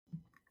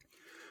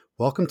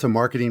Welcome to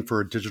Marketing for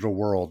a Digital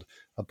World,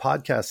 a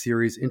podcast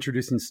series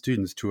introducing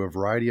students to a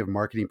variety of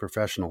marketing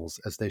professionals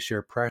as they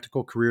share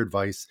practical career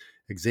advice,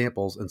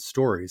 examples, and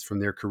stories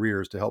from their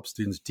careers to help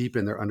students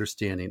deepen their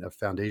understanding of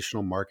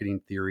foundational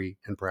marketing theory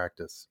and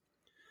practice.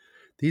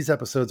 These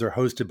episodes are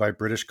hosted by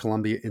British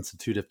Columbia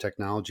Institute of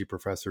Technology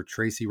professor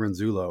Tracy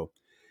Renzullo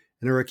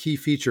and are a key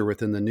feature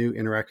within the new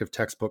interactive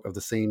textbook of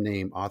the same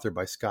name authored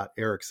by Scott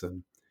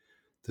Erickson,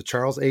 the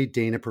Charles A.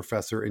 Dana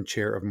Professor and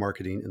Chair of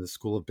Marketing in the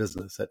School of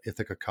Business at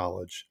Ithaca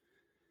College.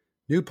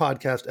 New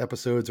podcast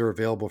episodes are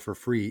available for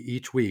free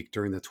each week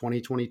during the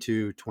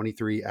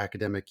 2022-23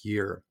 academic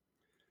year,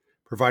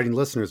 providing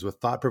listeners with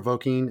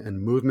thought-provoking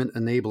and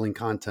movement-enabling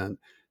content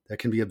that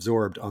can be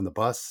absorbed on the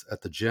bus, at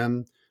the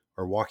gym,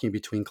 or walking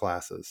between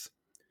classes.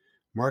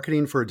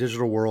 Marketing for a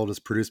Digital World is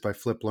produced by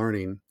Flip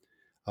Learning,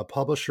 a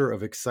publisher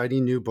of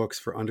exciting new books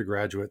for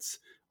undergraduates,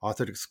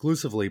 authored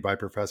exclusively by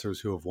professors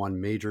who have won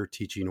major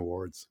teaching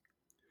awards.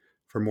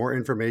 For more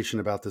information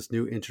about this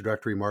new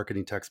introductory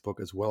marketing textbook,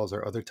 as well as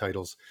our other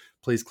titles,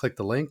 please click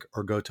the link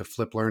or go to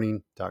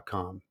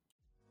fliplearning.com.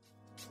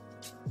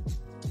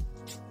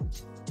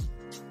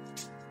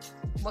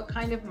 What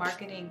kind of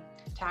marketing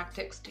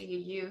tactics do you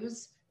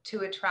use to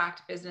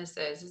attract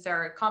businesses? Is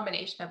there a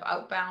combination of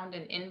outbound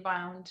and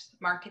inbound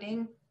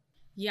marketing?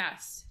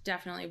 Yes,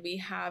 definitely.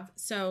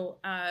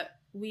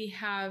 We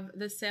have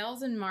the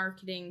sales and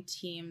marketing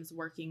teams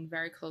working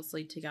very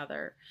closely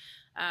together.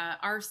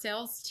 Our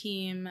sales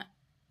team,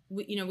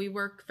 we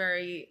work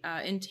very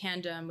in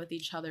tandem with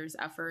each other's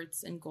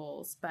efforts and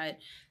goals, but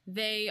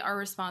they are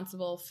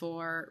responsible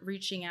for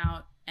reaching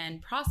out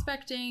and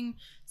prospecting.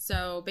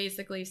 So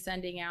basically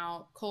sending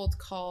out cold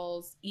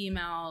calls,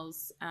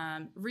 emails,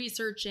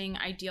 researching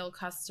ideal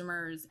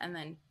customers, and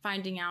then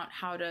finding out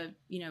how to,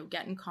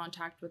 get in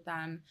contact with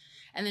them,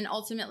 and then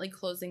ultimately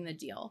closing the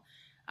deal.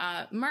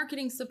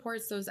 Marketing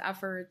supports those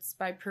efforts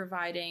by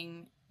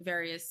providing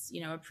various,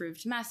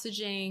 approved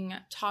messaging,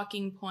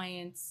 talking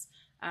points,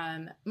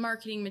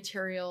 marketing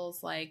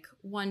materials like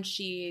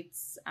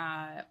one-sheets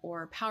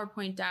or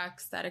PowerPoint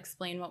decks that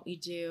explain what we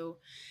do.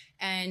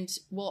 And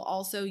we'll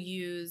also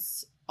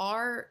use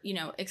our,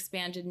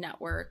 expanded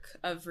network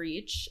of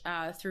reach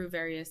through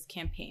various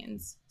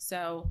campaigns.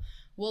 So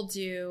we'll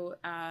do,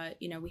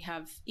 we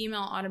have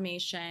email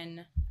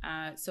automation.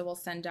 So we'll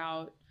send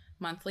out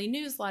monthly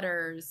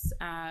newsletters.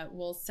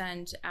 We'll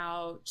send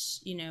out,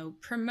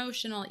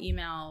 promotional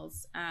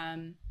emails.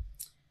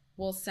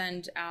 We'll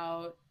send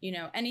out,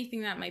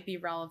 anything that might be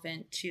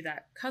relevant to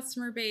that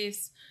customer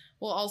base.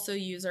 We'll also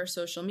use our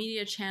social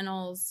media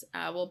channels.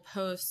 We'll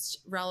post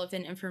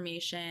relevant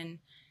information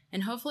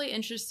and hopefully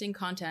interesting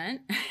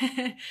content,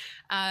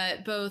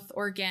 both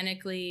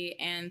organically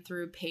and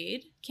through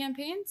paid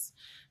campaigns.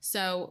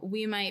 So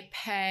we might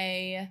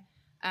pay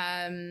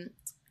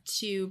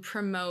to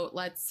promote,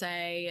 let's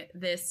say,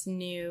 this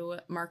new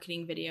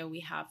marketing video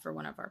we have for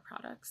one of our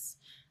products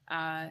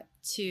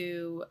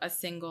to a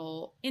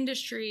single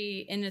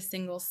industry in a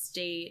single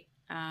state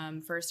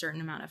for a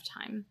certain amount of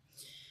time.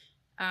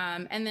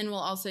 And then we'll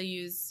also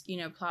use,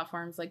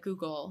 platforms like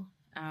Google.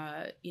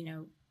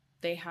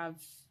 They have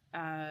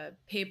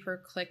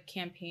pay-per-click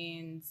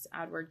campaigns,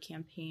 AdWord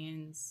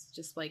campaigns,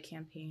 display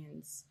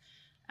campaigns.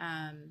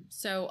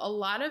 So a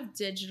lot of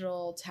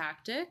digital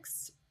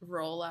tactics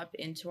roll up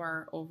into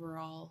our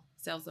overall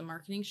sales and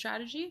marketing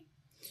strategy.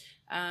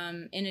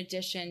 In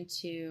addition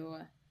to,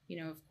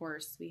 of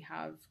course, we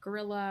have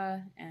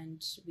guerrilla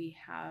and we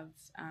have,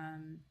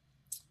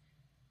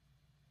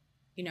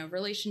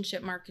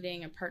 relationship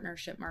marketing and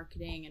partnership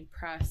marketing and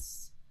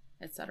press,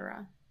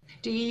 etc.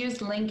 Do you use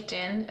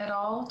LinkedIn at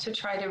all to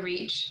try to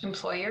reach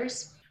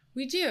employers?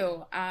 We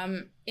do.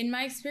 In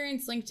my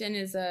experience, LinkedIn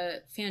is a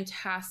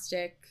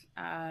fantastic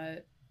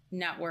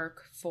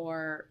network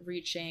for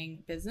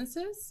reaching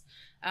businesses,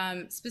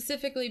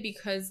 specifically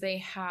because they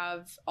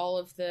have all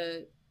of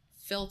the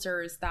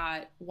filters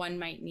that one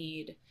might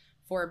need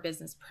for a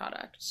business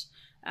product.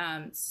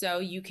 So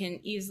you can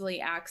easily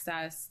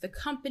access the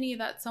company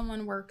that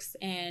someone works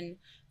in,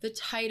 the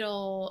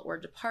title or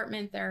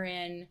department they're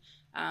in,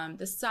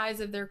 the size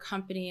of their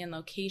company and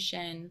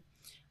location.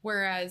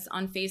 Whereas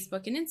on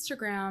Facebook and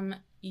Instagram,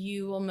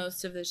 you will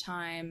most of the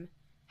time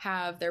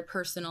have their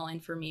personal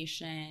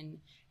information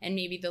and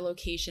maybe the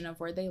location of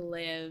where they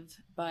live,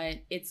 but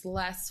it's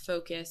less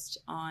focused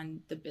on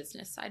the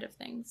business side of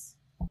things.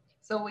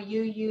 So will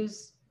you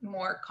use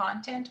more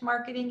content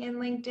marketing in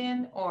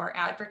LinkedIn or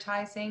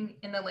advertising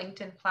in the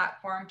LinkedIn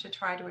platform to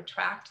try to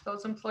attract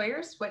those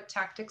employers? What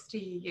tactics do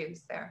you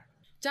use there?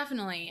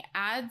 Definitely.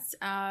 Ads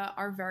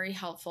are very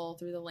helpful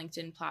through the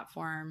LinkedIn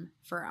platform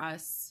for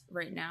us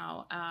right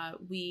now.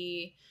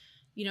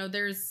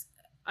 There's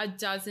a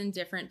dozen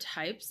different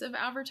types of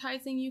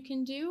advertising you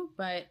can do,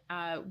 but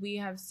we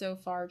have so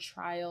far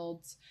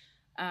trialed,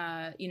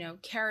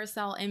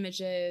 carousel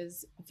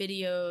images,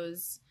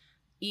 videos,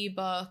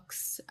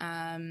 ebooks,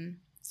 and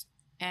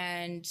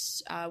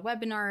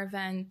webinar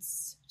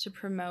events to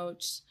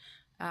promote,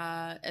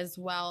 as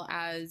well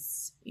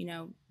as,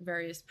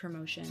 various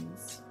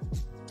promotions.